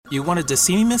You wanted to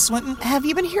see me, Miss Swinton? Have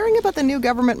you been hearing about the new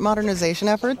government modernization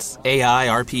efforts? AI,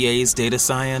 RPAs, data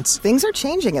science. Things are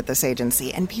changing at this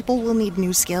agency, and people will need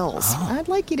new skills. I'd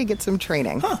like you to get some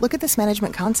training. Look at this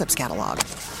Management Concepts catalog.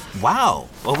 Wow,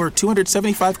 over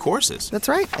 275 courses. That's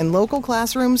right, in local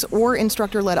classrooms or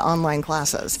instructor-led online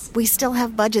classes. We still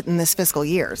have budget in this fiscal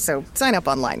year, so sign up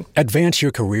online. Advance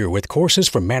your career with courses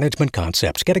from Management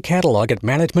Concepts. Get a catalog at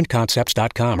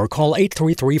managementconcepts.com or call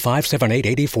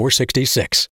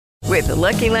 833-578-8466. With the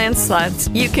Lucky Land Slots,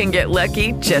 you can get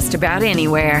lucky just about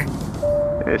anywhere.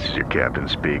 This is your captain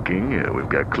speaking. We've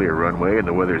got clear runway and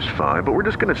the weather's fine, but we're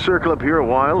just going to circle up here a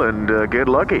while and get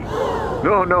lucky.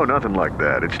 No, nothing like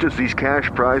that. It's just these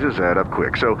cash prizes add up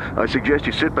quick. So I suggest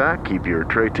you sit back, keep your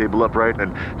tray table upright,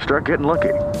 and start getting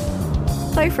lucky.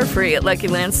 Play for free at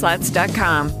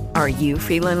LuckyLandSlots.com. Are you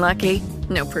feeling lucky?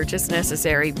 No purchase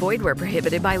necessary. Void where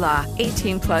prohibited by law.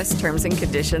 18 plus terms and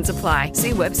conditions apply.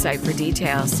 See website for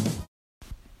details.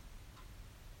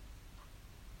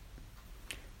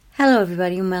 Hello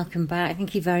everybody and welcome back.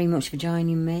 Thank you very much for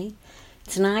joining me.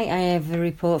 Tonight I have a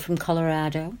report from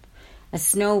Colorado. A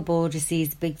snowboarder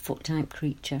sees a Bigfoot type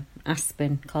creature.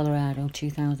 Aspen, Colorado,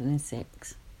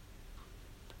 2006.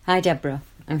 Hi Deborah,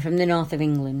 I'm from the north of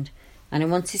England and I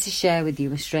wanted to share with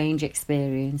you a strange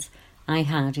experience I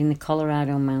had in the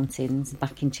Colorado mountains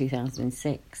back in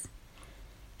 2006.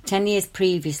 10 years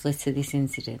previously to this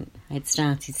incident, I had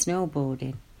started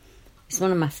snowboarding. It's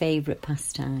one of my favourite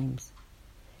pastimes.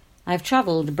 I've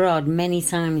travelled abroad many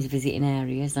times visiting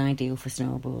areas ideal for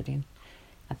snowboarding.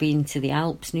 I've been to the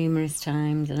Alps numerous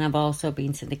times and I've also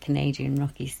been to the Canadian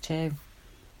Rockies too.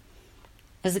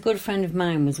 As a good friend of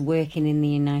mine was working in the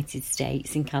United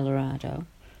States in Colorado,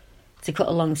 to cut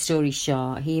a long story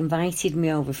short, he invited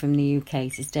me over from the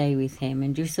UK to stay with him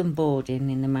and do some boarding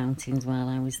in the mountains while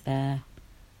I was there.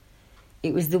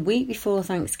 It was the week before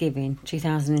Thanksgiving,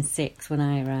 2006, when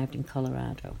I arrived in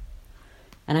Colorado.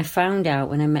 And I found out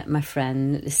when I met my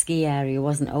friend that the ski area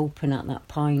wasn't open at that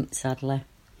point, sadly.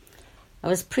 I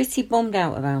was pretty bummed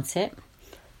out about it,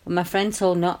 but my friend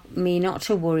told me not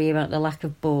to worry about the lack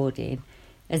of boarding,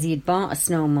 as he had bought a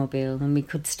snowmobile and we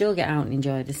could still get out and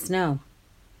enjoy the snow.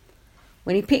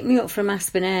 When he picked me up from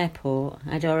Aspen Airport,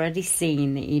 I'd already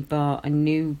seen that he'd bought a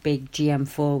new big GM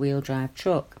four-wheel drive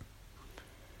truck.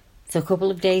 So a couple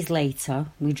of days later,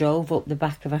 we drove up the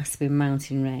back of Aspen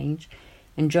mountain range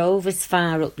and drove as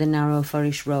far up the narrow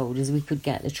forest road as we could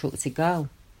get the truck to go.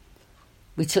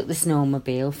 We took the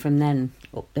snowmobile from then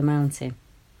up the mountain.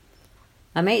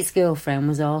 My mate's girlfriend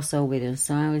was also with us,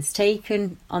 so I was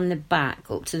taken on the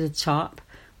back up to the top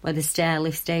where the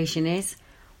stairlift station is,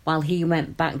 while he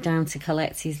went back down to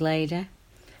collect his lady.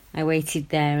 I waited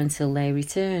there until they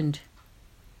returned.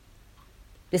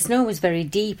 The snow was very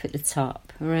deep at the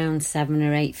top, around 7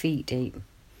 or 8 feet deep.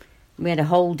 We had a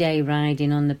whole day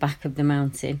riding on the back of the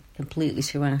mountain, completely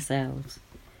to ourselves.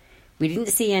 We didn't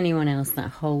see anyone else that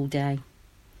whole day.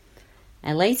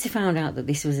 I later found out that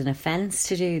this was an offence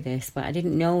to do this, but I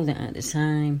didn't know that at the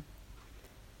time.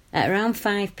 At around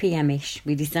 5 p.m-ish,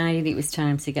 we decided it was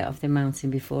time to get off the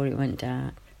mountain before it went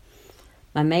dark.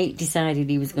 My mate decided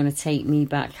he was going to take me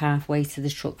back halfway to the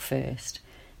truck first,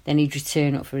 then he'd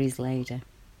return up for his lady.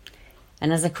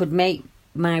 And as I could make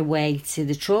my way to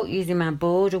the truck using my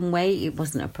board and weight, it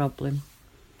wasn't a problem.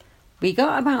 We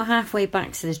got about halfway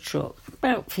back to the truck,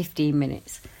 about 15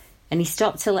 minutes, and he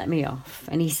stopped to let me off,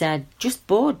 and he said, "Just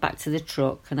board back to the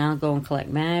truck and I'll go and collect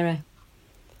Mary."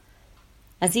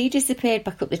 As he disappeared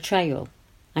back up the trail,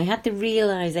 I had the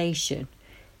realisation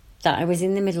that I was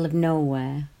in the middle of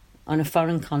nowhere, on a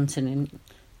foreign continent,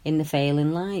 in the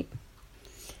failing light.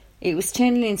 It was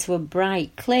turning into a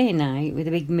bright, clear night with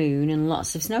a big moon and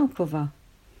lots of snow cover.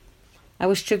 I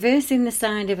was traversing the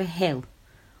side of a hill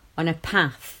on a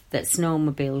path that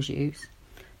snowmobiles use.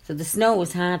 So the snow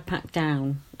was hard packed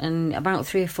down and about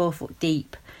 3 or 4 foot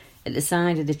deep at the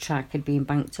side of the track had been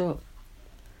banked up.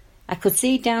 I could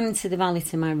see down into the valley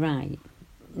to my right,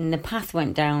 and the path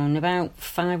went down about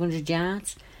 500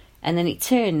 yards, and then it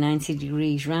turned 90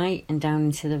 degrees right and down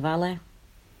into the valley.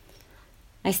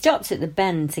 I stopped at the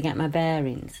bend to get my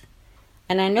bearings,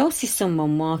 and I noticed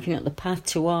someone walking up the path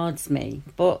towards me,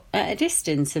 but at a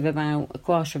distance of about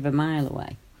 1/4 of a mile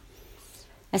away.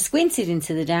 I squinted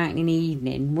into the darkening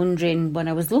evening, wondering what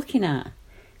I was looking at,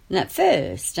 and at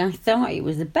first I thought it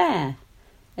was a bear,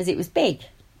 as it was big,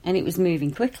 and it was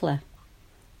moving quickly.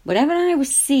 Whatever I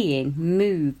was seeing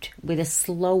moved with a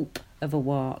slope of a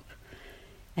walk,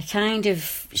 a kind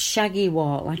of shaggy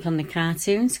walk like on the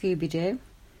cartoon Scooby-Doo.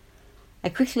 I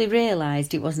quickly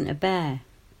realised it wasn't a bear.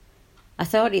 I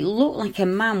thought it looked like a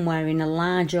man wearing a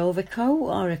large overcoat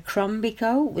or a Crombie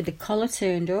coat with the collar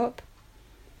turned up.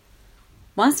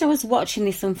 Whilst I was watching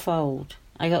this unfold,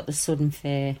 I got the sudden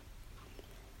fear.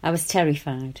 I was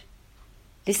terrified.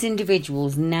 This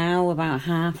individual's now about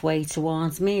halfway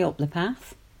towards me up the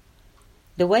path.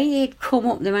 The way he had come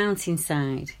up the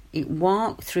mountainside, it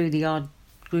walked through the odd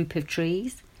group of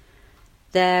trees.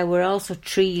 There were also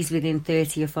trees within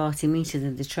 30 or 40 metres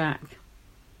of the track.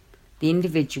 The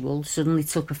individual suddenly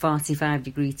took a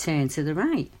 45-degree turn to the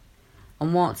right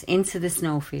and walked into the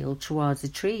snowfield towards the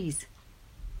trees.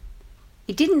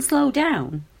 He didn't slow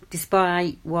down,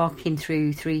 despite walking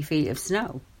through 3 feet of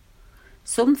snow.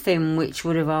 Something which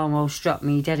would have almost dropped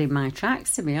me dead in my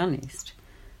tracks, to be honest.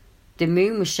 The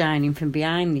moon was shining from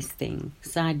behind this thing,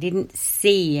 so I didn't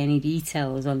see any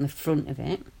details on the front of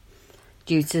it,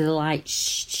 due to the light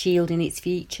shielding its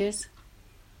features.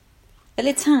 At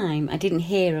the time, I didn't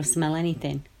hear or smell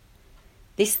anything.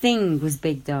 This thing was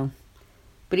big though,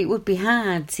 but it would be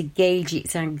hard to gauge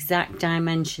its exact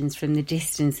dimensions from the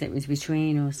distance that was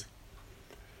between us.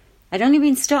 I'd only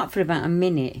been stopped for about a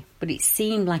minute, but it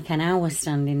seemed like an hour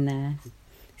standing there,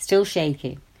 still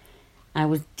shaking.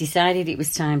 I decided it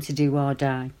was time to do or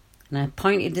die, and I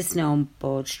pointed the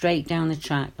snowboard straight down the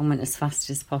track and went as fast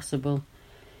as possible.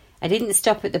 I didn't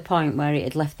stop at the point where it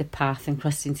had left the path and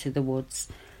crossed into the woods,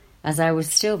 as I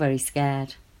was still very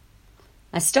scared.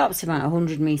 I stopped about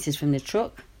 100 metres from the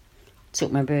truck,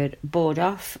 took my board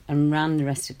off and ran the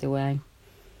rest of the way.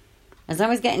 As I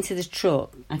was getting to the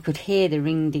truck, I could hear the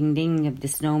ring-ding-ding of the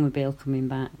snowmobile coming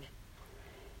back.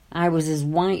 I was as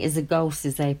white as a ghost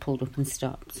as they pulled up and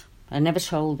stopped. I never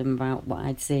told them about what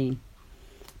I'd seen.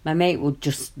 My mate would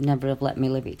just never have let me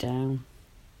live it down.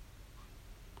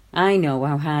 I know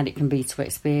how hard it can be to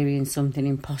experience something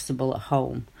impossible at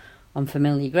home, on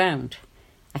familiar ground.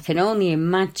 I can only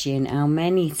imagine how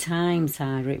many times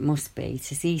harder it must be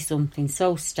to see something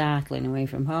so startling away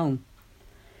from home.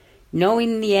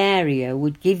 Knowing the area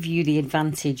would give you the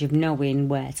advantage of knowing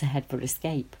where to head for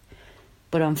escape.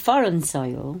 But on foreign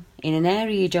soil, in an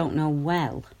area you don't know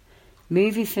well,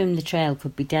 moving from the trail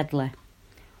could be deadly.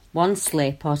 One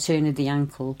slip or turn of the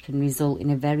ankle can result in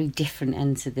a very different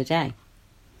end to the day.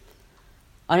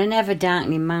 On an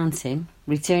ever-darkening mountain,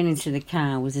 returning to the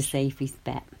car was the safest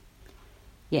bet.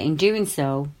 Yet in doing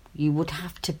so, you would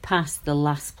have to pass the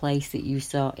last place that you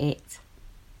saw it.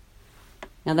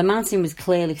 Now, the mountain was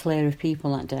clearly clear of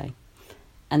people that day,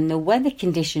 and the weather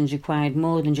conditions required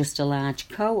more than just a large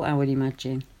coat, I would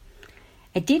imagine.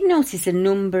 I did notice a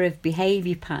number of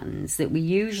behaviour patterns that we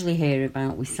usually hear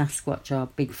about with Sasquatch or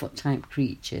Bigfoot-type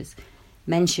creatures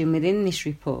mentioned within this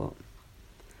report.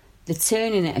 The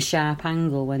turning at a sharp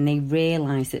angle when they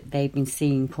realise that they've been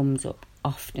seen comes up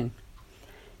often.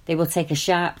 They will take a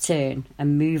sharp turn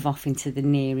and move off into the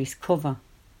nearest cover.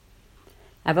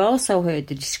 I've also heard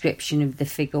the description of the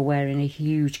figure wearing a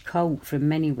huge coat from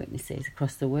many witnesses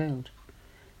across the world.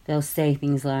 They'll say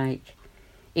things like,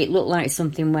 "It looked like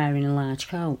something wearing a large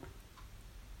coat."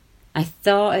 I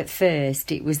thought at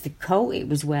first it was the coat it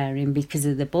was wearing because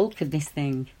of the bulk of this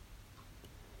thing.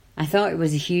 I thought it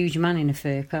was a huge man in a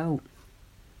fur coat.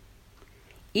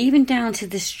 Even down to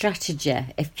the strategy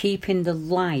of keeping the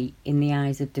light in the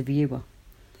eyes of the viewer,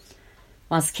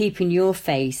 whilst keeping your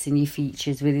face and your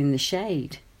features within the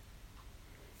shade.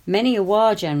 Many a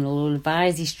war general will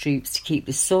advise his troops to keep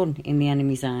the sun in the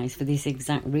enemy's eyes for this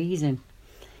exact reason.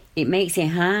 It makes it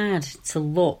hard to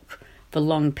look for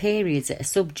long periods at a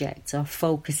subject or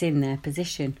focus in their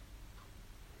position.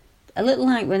 A little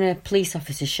like when a police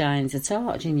officer shines a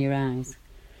torch in your eyes.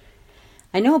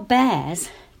 I know bears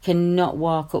cannot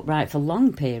walk upright for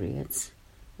long periods,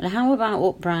 but how about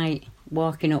upright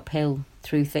walking uphill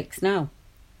through thick snow?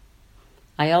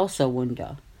 I also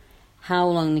wonder how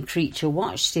long the creature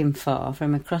watched him for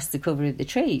from across the cover of the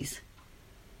trees.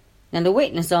 Now, the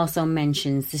witness also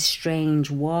mentions the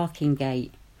strange walking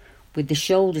gait with the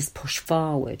shoulders pushed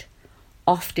forward,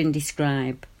 often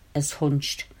described as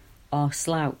hunched or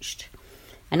slouched.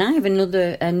 And I have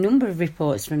a number of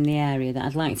reports from the area that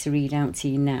I'd like to read out to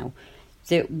you now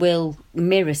that will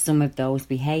mirror some of those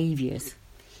behaviours.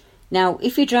 Now,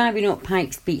 if you're driving up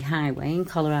Pikes Peak Highway in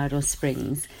Colorado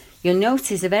Springs, you'll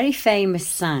notice a very famous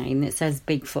sign that says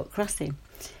Bigfoot Crossing.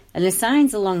 And the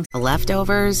sign's along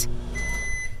leftovers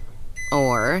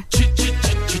or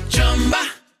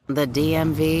the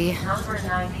DMV Number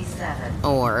 97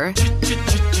 or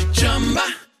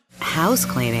house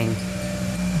cleaning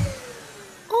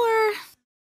or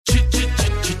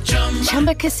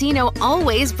Chumba Casino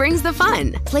always brings the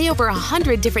fun. Play over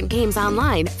 100 different games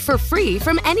online for free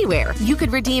from anywhere. You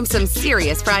could redeem some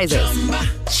serious prizes.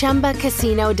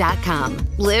 ChumbaCasino.com.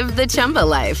 Live the Chumba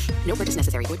life. No purchase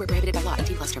necessary. Void where prohibited by law.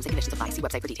 18+ terms and conditions apply. See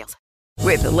website for details.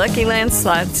 With the Lucky Land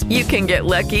Slots, you can get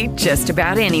lucky just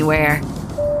about anywhere.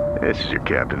 This is your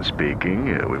captain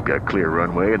speaking. We've got clear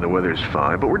runway and the weather's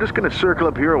fine, but we're just going to circle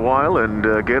up here a while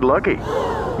and get lucky.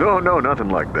 No, nothing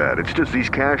like that. It's just these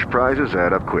cash prizes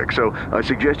add up quick. So I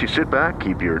suggest you sit back,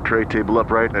 keep your tray table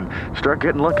upright, and start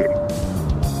getting lucky.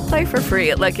 Play for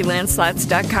free at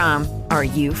LuckyLandSlots.com. Are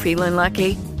you feeling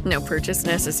lucky? No purchase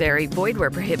necessary. Void where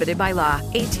prohibited by law.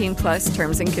 18 plus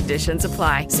terms and conditions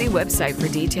apply. See website for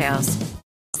details.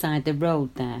 Side the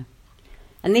road there.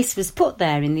 And this was put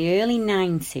there in the early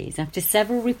 90s after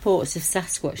several reports of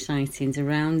Sasquatch sightings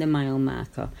around the mile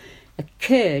marker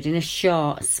occurred in a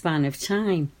short span of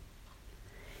time.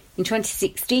 In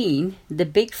 2016, the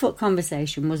Bigfoot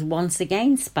conversation was once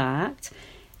again sparked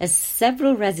as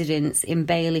several residents in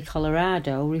Bailey,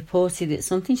 Colorado reported that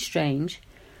something strange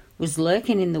was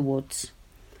lurking in the woods.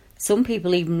 Some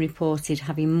people even reported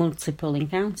having multiple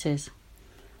encounters.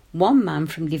 One man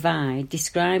from Divide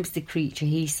describes the creature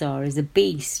he saw as a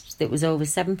beast that was over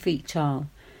 7 feet tall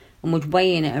and would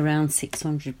weigh in at around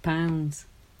 600 pounds.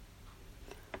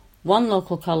 One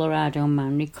local Colorado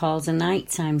man recalls a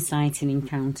nighttime sighting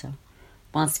encounter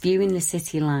whilst viewing the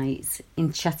city lights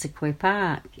in Chautauqua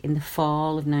Park in the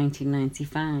fall of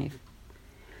 1995.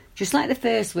 Just like the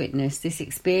first witness, this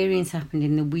experience happened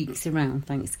in the weeks around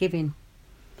Thanksgiving.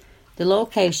 The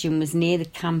location was near the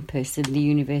campus of the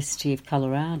University of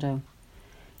Colorado.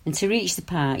 And to reach the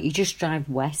park, you just drive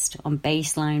west on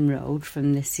Baseline Road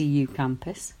from the CU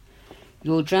campus.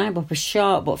 You will drive up a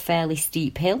short but fairly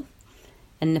steep hill,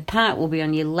 and the park will be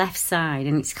on your left side,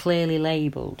 and it's clearly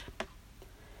labelled.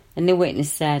 And the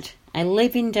witness said, "I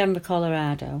live in Denver,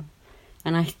 Colorado,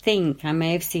 and I think I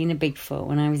may have seen a Bigfoot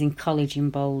when I was in college in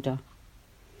Boulder.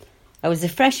 I was a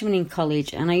freshman in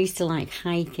college, and I used to like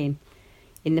hiking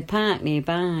in the park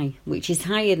nearby, which is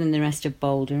higher than the rest of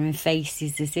Boulder and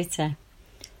faces the city.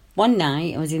 One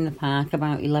night I was in the park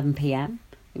about 11 p.m.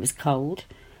 It was cold,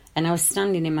 and I was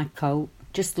standing in my coat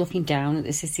just looking down at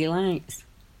the city lights.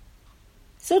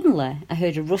 Suddenly I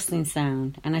heard a rustling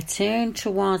sound, and I turned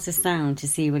towards the sound to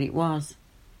see what it was.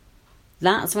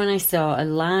 That's when I saw a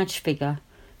large figure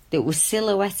that was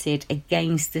silhouetted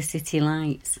against the city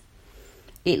lights.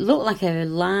 It looked like a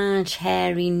large,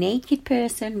 hairy, naked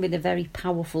person with a very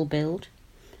powerful build.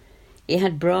 It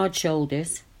had broad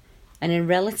shoulders and a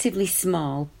relatively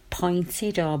small,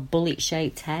 pointed or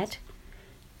bullet-shaped head.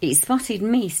 It spotted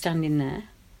me standing there,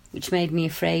 which made me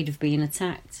afraid of being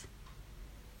attacked.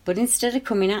 But instead of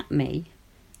coming at me,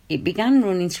 it began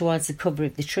running towards the cover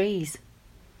of the trees.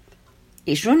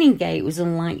 Its running gait was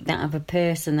unlike that of a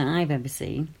person that I've ever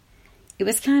seen. It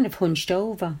was kind of hunched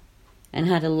over and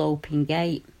had a loping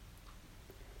gait.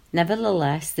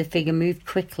 Nevertheless, the figure moved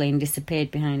quickly and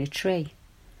disappeared behind a tree,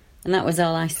 and that was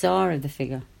all I saw of the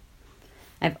figure.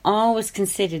 I've always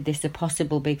considered this a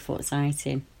possible Bigfoot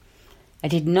sighting. I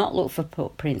did not look for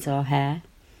footprints or hair.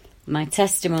 My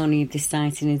testimony of this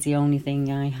sighting is the only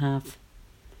thing I have.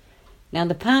 Now,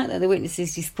 the park that the witness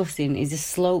is discussing is a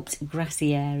sloped,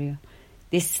 grassy area.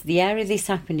 The area this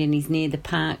happened in is near the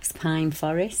park's pine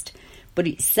forest, but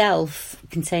itself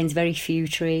contains very few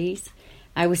trees.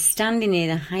 I was standing near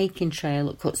the hiking trail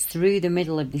that cuts through the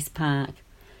middle of this park,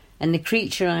 and the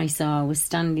creature I saw was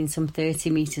standing some 30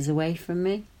 metres away from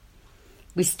me.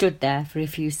 We stood there for a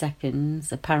few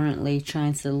seconds, apparently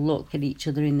trying to look at each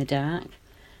other in the dark,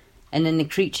 and then the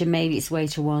creature made its way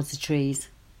towards the trees.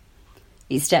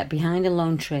 It stepped behind a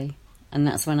lone tree, and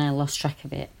that's when I lost track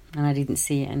of it, and I didn't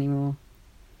see it anymore.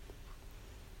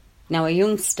 Now, a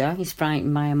youngster is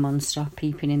frightened by a monster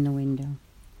peeping in the window.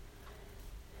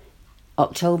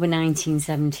 October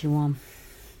 1971.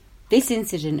 This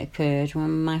incident occurred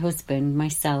when my husband,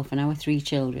 myself and our 3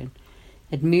 children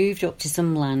had moved up to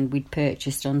some land we'd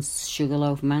purchased on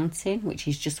Sugarloaf Mountain, which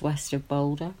is just west of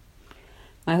Boulder.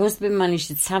 My husband managed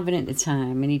a tavern at the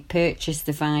time, and he'd purchased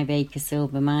the 5-acre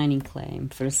silver mining claim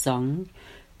for a song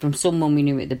from someone we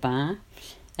knew at the bar,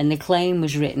 and the claim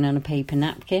was written on a paper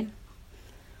napkin.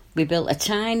 We built a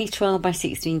tiny 12 by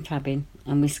 16 cabin,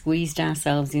 and we squeezed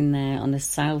ourselves in there on the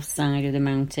south side of the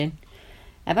mountain,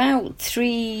 about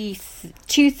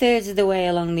 2/3 of the way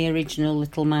along the original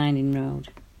little mining road.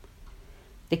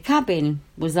 The cabin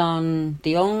was on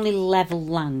the only level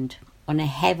land on a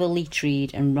heavily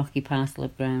treed and rocky parcel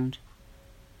of ground.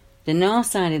 The north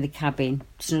side of the cabin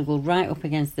snuggled right up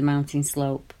against the mountain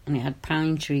slope, and it had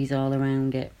pine trees all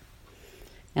around it.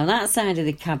 Now, that side of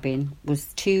the cabin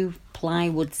was 2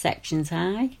 plywood sections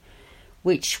high,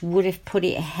 which would have put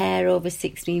it a hair over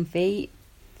 16 feet.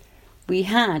 We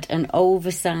had an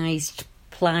oversized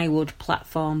plywood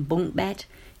platform bunk bed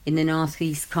in the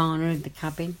northeast corner of the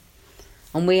cabin.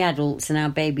 and we adults and our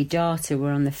baby daughter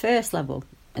were on the first level,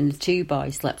 and the 2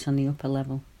 boys slept on the upper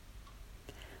level.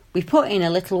 We put in a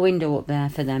little window up there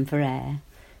for them for air,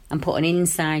 and put an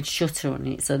inside shutter on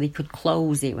it so they could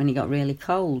close it when it got really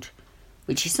cold,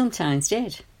 which he sometimes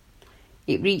did.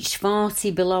 It reached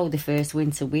 40 below the first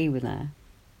winter we were there.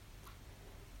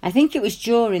 I think it was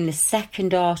during the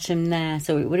second autumn there,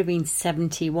 so it would have been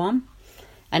 71,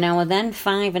 and our then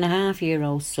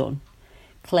 5.5-year-old son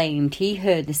claimed he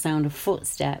heard the sound of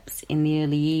footsteps in the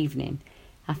early evening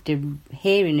after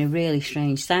hearing a really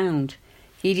strange sound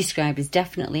he described as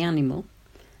definitely animal,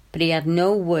 but he had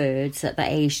no words at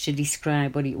that age to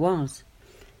describe what it was.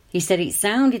 He said it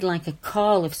sounded like a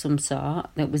call of some sort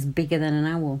that was bigger than an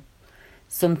owl,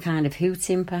 some kind of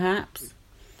hooting perhaps.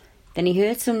 Then he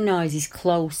heard some noises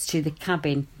close to the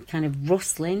cabin, kind of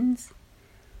rustlings.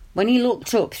 When he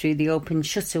looked up through the open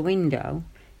shutter window,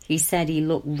 he said he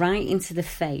looked right into the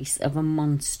face of a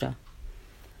monster.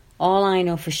 All I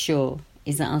know for sure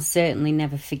is that I'll certainly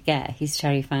never forget his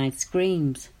terrified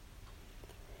screams.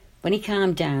 When he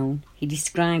calmed down, he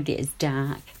described it as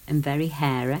dark and very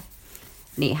hairy,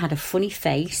 and it had a funny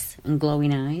face and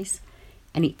glowing eyes,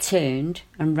 and it turned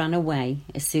and ran away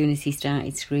as soon as he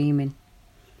started screaming.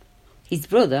 His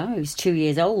brother, who's 2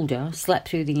 years older, slept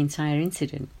through the entire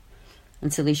incident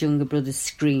until his younger brother's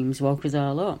screams woke us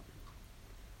all up.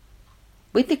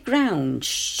 With the ground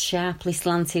sharply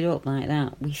slanted up like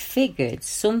that, we figured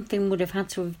something would have had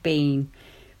to have been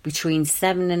between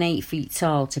 7 and 8 feet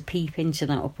tall to peep into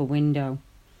that upper window.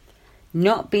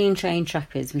 Not being trained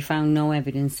trackers, we found no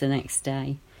evidence the next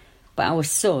day, but our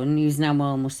son, who's now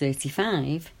almost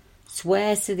 35,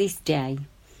 swears to this day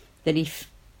that if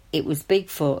it was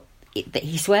Bigfoot, that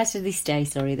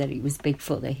it was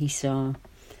Bigfoot that he saw.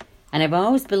 And I've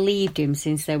always believed him,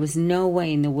 since there was no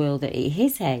way in the world that at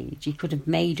his age he could have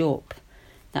made up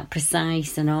that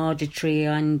precise and auditory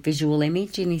and visual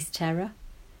image in his terror.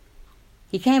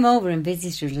 He came over and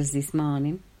visited us this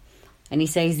morning, and he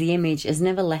says the image has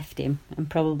never left him and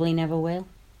probably never will.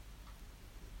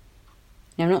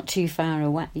 Now, not too far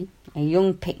away, a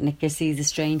young picnicker sees a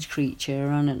strange creature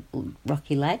on a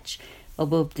rocky ledge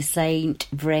above the St.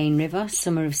 Vrain River,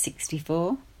 summer of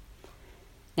 64.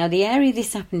 Now, the area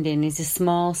this happened in is a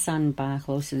small sandbar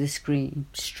close to the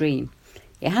stream.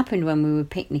 It happened when we were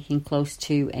picnicking close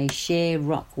to a sheer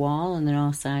rock wall on the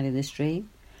north side of the stream.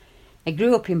 I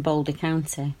grew up in Boulder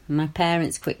County. My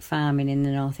parents quit farming in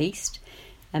the northeast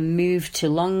and moved to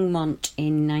Longmont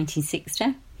in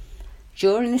 1960.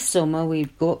 During the summer,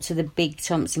 we'd go up to the Big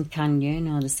Thompson Canyon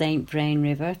or the St. Vrain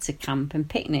River to camp and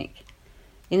picnic.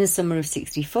 In the summer of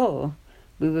 64,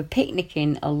 we were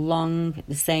picnicking along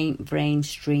the St. Vrain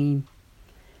stream.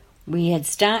 We had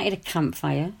started a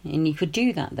campfire, and you could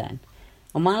do that then.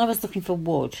 And while I was looking for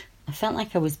wood, I felt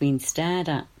like I was being stared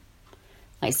at,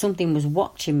 like something was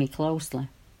watching me closely.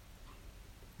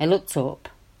 I looked up,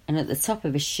 and at the top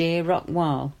of a sheer rock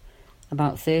wall,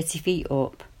 about 30 feet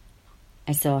up,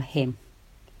 I saw him.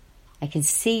 I can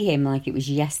see him like it was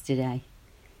yesterday.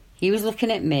 He was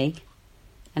looking at me,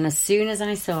 and as soon as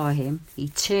I saw him, he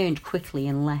turned quickly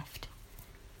and left.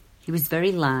 He was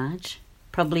very large,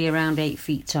 probably around 8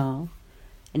 feet tall,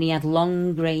 and he had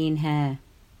long greying hair.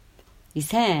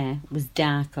 His hair was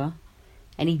darker,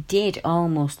 and he did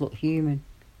almost look human.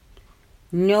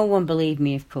 No one believed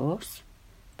me, of course,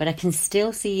 but I can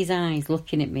still see his eyes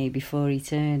looking at me before he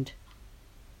turned.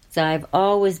 So I've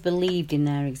always believed in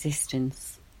their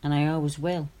existence, and I always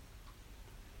will.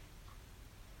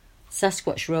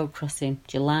 Sasquatch Road Crossing,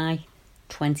 July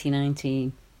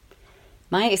 2019.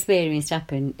 My experience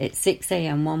happened at 6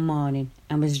 a.m. one morning.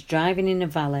 I was driving in a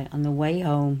valley on the way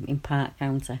home in Park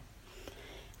County.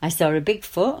 I saw a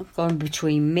Bigfoot going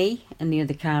between me and the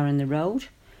other car on the road,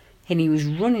 and he was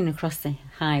running across the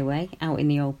highway out in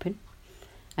the open.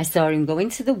 I saw him go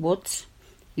into the woods.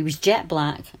 He was jet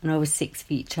black and over 6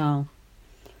 feet tall.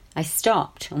 I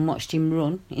stopped and watched him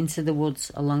run into the woods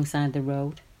alongside the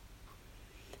road.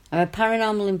 I'm a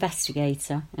paranormal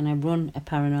investigator, and I run a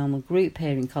paranormal group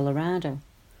here in Colorado.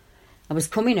 I was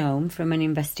coming home from an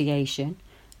investigation,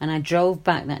 and I drove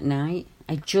back that night.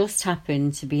 I just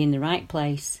happened to be in the right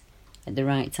place at the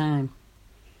right time.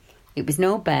 It was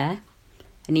no bear,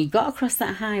 and he got across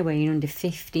that highway in under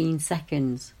 15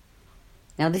 seconds.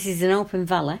 Now, this is an open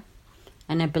valley,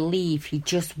 and I believe he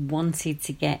just wanted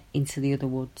to get into the other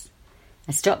woods.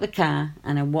 I stopped the car,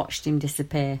 and I watched him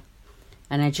disappear,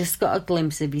 and I just got a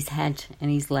glimpse of his head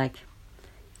and his leg.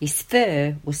 His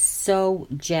fur was so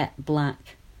jet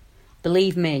black.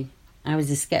 Believe me, I was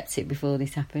a skeptic before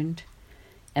this happened.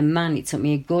 And man, it took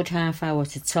me a good half hour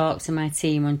to talk to my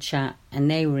team on chat, and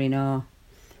they were in awe.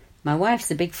 My wife's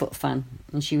a Bigfoot fan,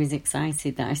 and she was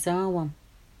excited that I saw one.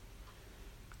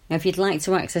 Now, if you'd like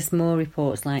to access more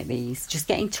reports like these, just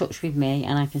get in touch with me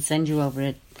and I can send you over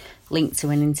a link to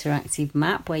an interactive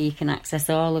map where you can access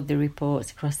all of the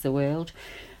reports across the world.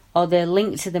 Or the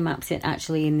link to the maps is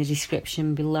actually in the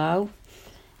description below.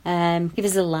 Give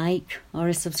us a like or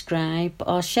a subscribe,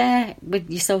 or share with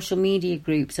your social media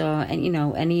groups, or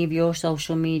any of your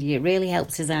social media. It really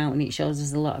helps us out and it shows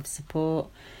us a lot of support.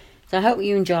 So I hope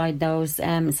you enjoyed those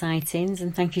sightings,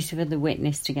 and thank you to the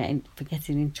witness for getting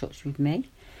in touch with me.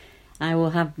 I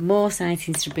will have more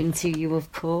sightings to bring to you,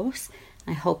 of course.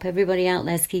 I hope everybody out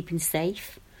there's keeping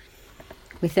safe.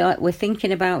 We're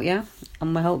thinking about you,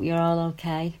 and we hope you're all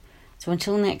okay. So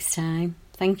until next time,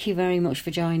 thank you very much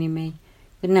for joining me.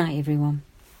 Good night, everyone.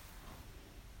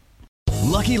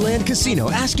 Lucky Land Casino,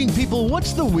 asking people,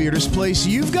 what's the weirdest place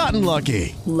you've gotten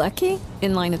lucky? Lucky?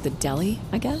 In line at the deli,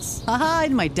 I guess? Aha,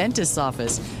 in my dentist's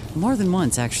office. More than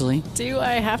once, actually. Do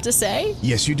I have to say?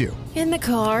 Yes, you do. In the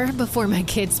car before my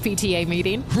kids' PTA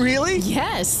meeting. Really?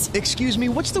 Yes. Excuse me,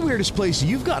 what's the weirdest place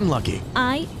you've gotten lucky?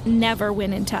 I never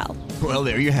win and tell. Well,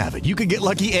 there you have it. You can get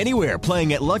lucky anywhere,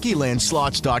 playing at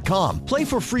LuckyLandSlots.com. Play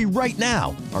for free right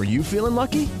now. Are you feeling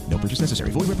lucky? No purchase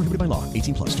necessary. Void where prohibited by law.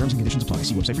 18+. Terms and conditions apply.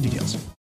 See website for details.